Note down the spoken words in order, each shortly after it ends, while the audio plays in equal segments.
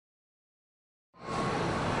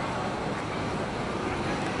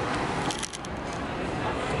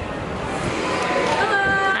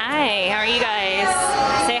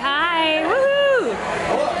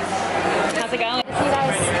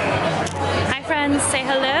friends. Say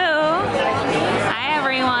hello. Hi,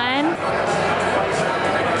 everyone.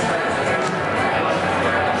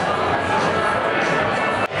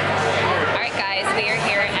 All right, guys, we are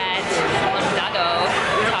here at Condado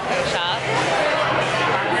Taco Shop.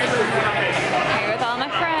 Here with all my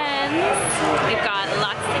friends. We've got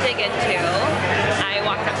lots to dig into. I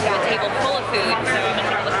walked up to a table full of food, so I'm gonna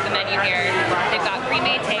start looking at the menu here. They've got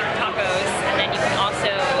pre-made tacos, and then you can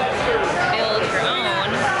also build your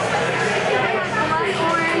own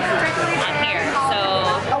on here. So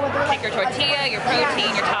take your tortilla, your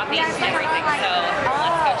protein, your toppings, and everything. So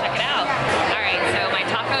let's go check it out. All right, so my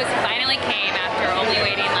tacos finally came after only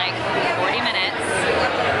waiting like 40 minutes.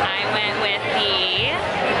 I went with the,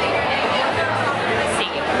 let's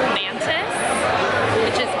see, mantis,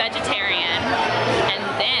 which is vegetarian, and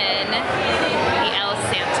then the El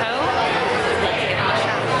Santo. Let's give them a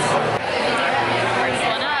shot. First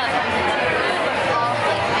one up.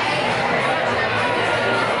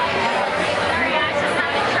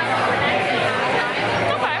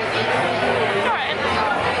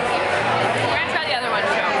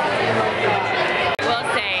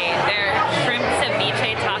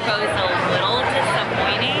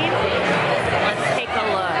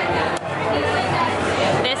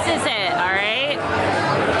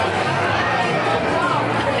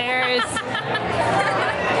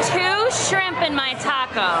 In my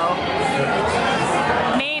taco.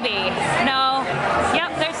 Maybe. No.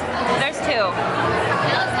 Yep, there's two.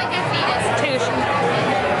 It looks like a fetus. Two.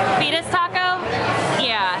 Fetus taco?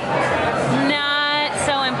 Yeah. Not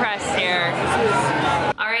so impressed here.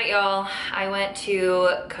 Alright, y'all. I went to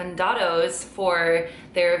Condado's for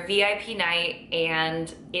their VIP night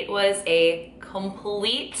and it was a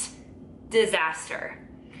complete disaster.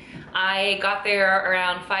 I got there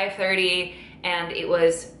around 5:30 and it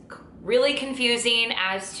was really confusing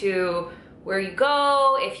as to where you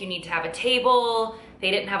go, if you need to have a table. They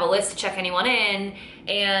didn't have a list to check anyone in.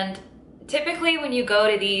 And typically when you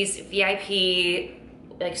go to these VIP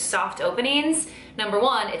like soft openings, number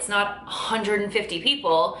one, it's not 150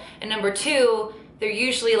 people. And number two, they're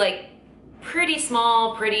usually like pretty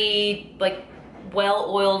small, pretty like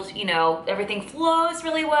well-oiled, you know, everything flows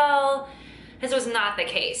really well. This was not the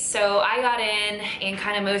case. So I got in and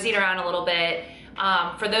kind of moseyed around a little bit.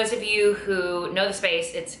 For those of you who know the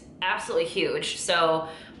space, it's absolutely huge. So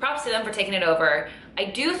props to them for taking it over. I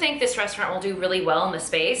do think this restaurant will do really well in the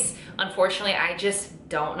space. Unfortunately, I just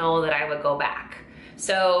don't know that I would go back.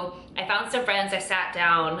 So I found some friends, I sat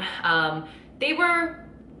down. They were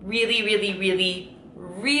really, really, really,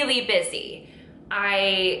 really busy.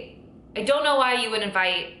 I don't know why you would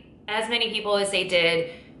invite as many people as they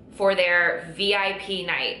did for their VIP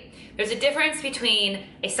night. There's a difference between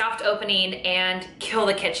a soft opening and kill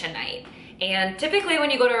the kitchen night. And typically when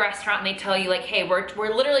you go to a restaurant and they tell you like, hey,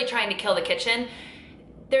 we're literally trying to kill the kitchen,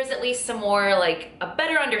 there's at least some more like a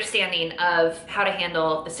better understanding of how to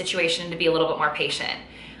handle the situation, to be a little bit more patient.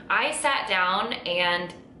 I sat down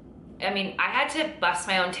and I mean, I had to bust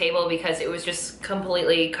my own table because it was just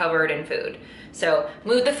completely covered in food. So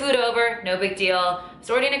moved the food over, no big deal. Was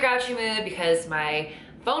already in a grouchy mood because my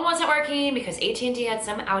phone wasn't working because AT&T had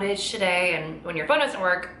some outage today, and when your phone doesn't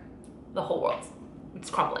work, the whole world,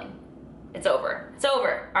 it's crumbling. It's over. It's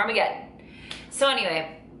over. Armageddon. So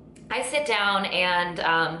anyway, I sit down and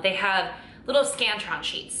they have little Scantron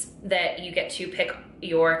sheets that you get to pick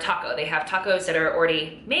your taco. They have tacos that are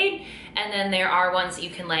already made, and then there are ones that you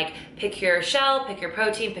can like pick your shell, pick your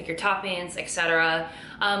protein, pick your toppings, etc.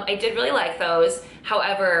 I did really like those.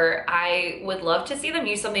 However, I would love to see them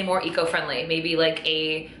use something more eco-friendly, maybe like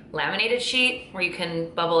a laminated sheet where you can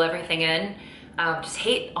bubble everything in. Just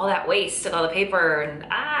hate all that waste of all the paper and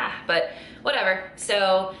but whatever.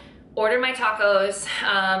 So ordered my tacos,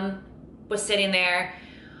 was sitting there,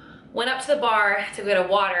 went up to the bar to get a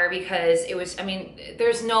water because it was, I mean,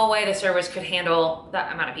 there's no way the servers could handle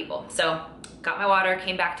that amount of people. So got my water,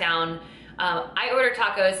 came back down. I ordered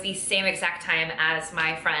tacos the same exact time as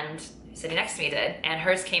my friend sitting next to me did, and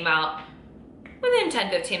hers came out within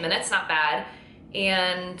 10-15 minutes, not bad,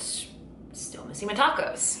 and still missing my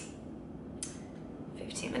tacos.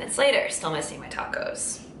 15 minutes later, still missing my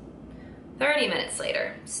tacos. 30 minutes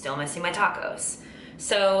later, still missing my tacos.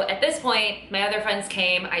 So at this point, my other friends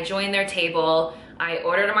came, I joined their table, I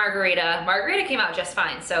ordered a margarita. Margarita came out just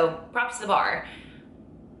fine, so props to the bar.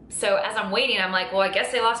 So as I'm waiting, I'm like, well, I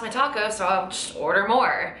guess they lost my tacos, so I'll just order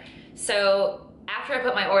more. So after I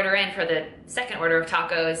put my order in for the second order of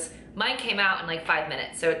tacos, mine came out in like 5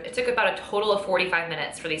 minutes. So it took about a total of 45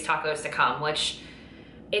 minutes for these tacos to come, which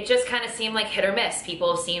it just kind of seemed like hit or miss.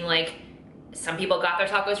 People seemed like some people got their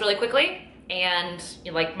tacos really quickly, and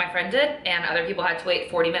like my friend did, and other people had to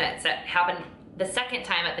wait 40 minutes. That happened the second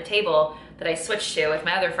time at the table that I switched to with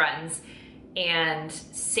my other friends, and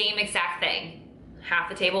same exact thing. Half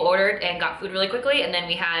the table ordered and got food really quickly, and then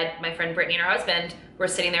we had my friend Brittany and her husband were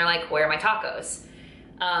sitting there like, where are my tacos?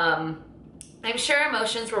 I'm sure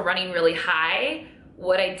emotions were running really high.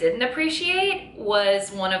 What I didn't appreciate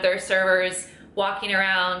was one of their servers walking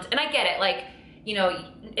around, and I get it, like, you know,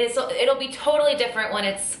 it'll be totally different when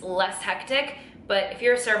it's less hectic, but if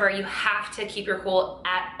you're a server, you have to keep your cool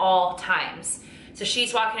at all times. So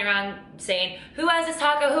she's walking around saying, who has this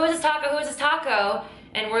taco? Who has this taco? Who has this taco?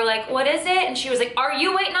 And we're like, what is it? And she was like, are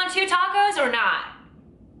you waiting on 2 tacos or not?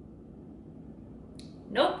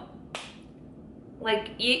 Nope.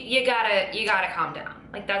 Like, you gotta calm down.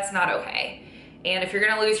 Like, that's not okay. And if you're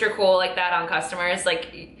gonna lose your cool like that on customers,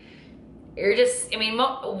 like, you're just, I mean,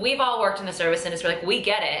 we've all worked in the service industry, like, we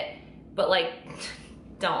get it, but like,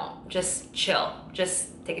 don't, just chill.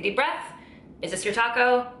 Just take a deep breath. Is this your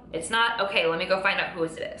taco? It's not? Okay, let me go find out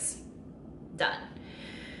whose it is. Done.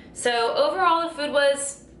 So overall, the food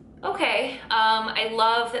was okay. I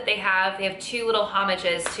love that they have 2 little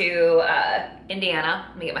homages to Indiana.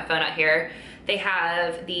 Let me get my phone out here. They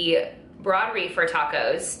have the broad reefer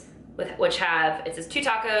tacos, which have, it says 2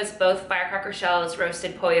 tacos, both firecracker shells,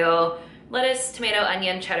 roasted pollo, lettuce, tomato,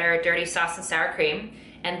 onion, cheddar, dirty sauce, and sour cream.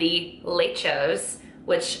 And the lechos,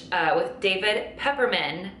 which with David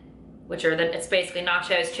Pepperman, which are it's basically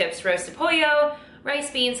nachos, chips, roasted pollo,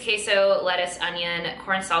 rice, beans, queso, lettuce, onion,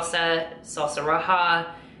 corn salsa, salsa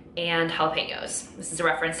raja, and jalapenos. This is a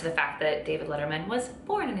reference to the fact that David Letterman was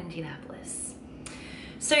born in Indianapolis.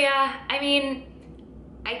 So yeah, I mean,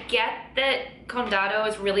 I get that Condado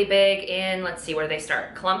is really big in, let's see, where do they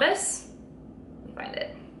start? Columbus? Let me find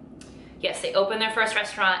it. Yes, they opened their first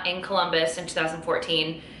restaurant in Columbus in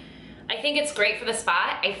 2014. I think it's great for the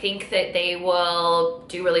spot. I think that they will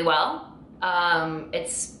do really well.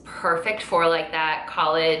 It's perfect for like that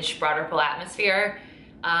college Broad Ripple atmosphere.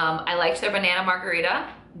 I liked their banana margarita.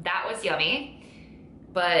 That was yummy.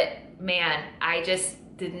 But man, I just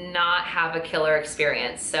did not have a killer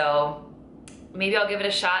experience. So maybe I'll give it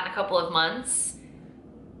a shot in a couple of months.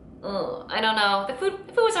 Ugh, I don't know. The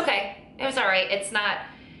food was okay. It was all right. It's not,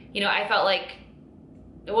 you know, I felt like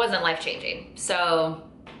it wasn't life-changing. So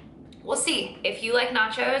we'll see. If you like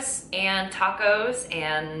nachos and tacos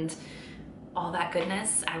and all that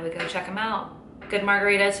goodness, I would go check them out. Good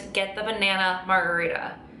margaritas, get the banana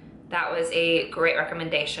margarita. That was a great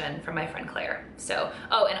recommendation from my friend Claire. So,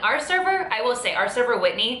 oh, and our server, I will say, our server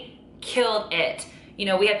Whitney killed it. You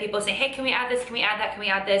know, we had people saying, hey, can we add this? Can we add that? Can we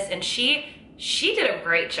add this? And she did a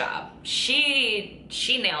great job. She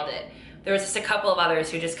nailed it. There was just a couple of others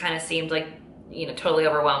who just kind of seemed like, you know, totally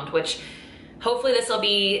overwhelmed, which hopefully this will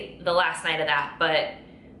be the last night of that. But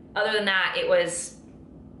other than that, it was,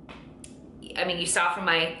 I mean, you saw from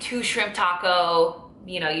my 2 shrimp taco,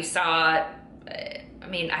 you know, you saw, I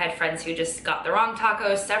mean, I had friends who just got the wrong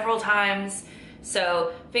tacos several times.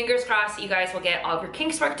 So fingers crossed that you guys will get all of your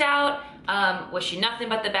kinks worked out. Wish you nothing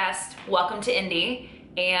but the best. Welcome to Indy.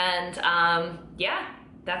 And yeah,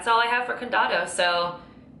 that's all I have for Condado. So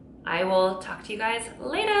I will talk to you guys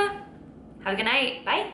later. Have a good night. Bye.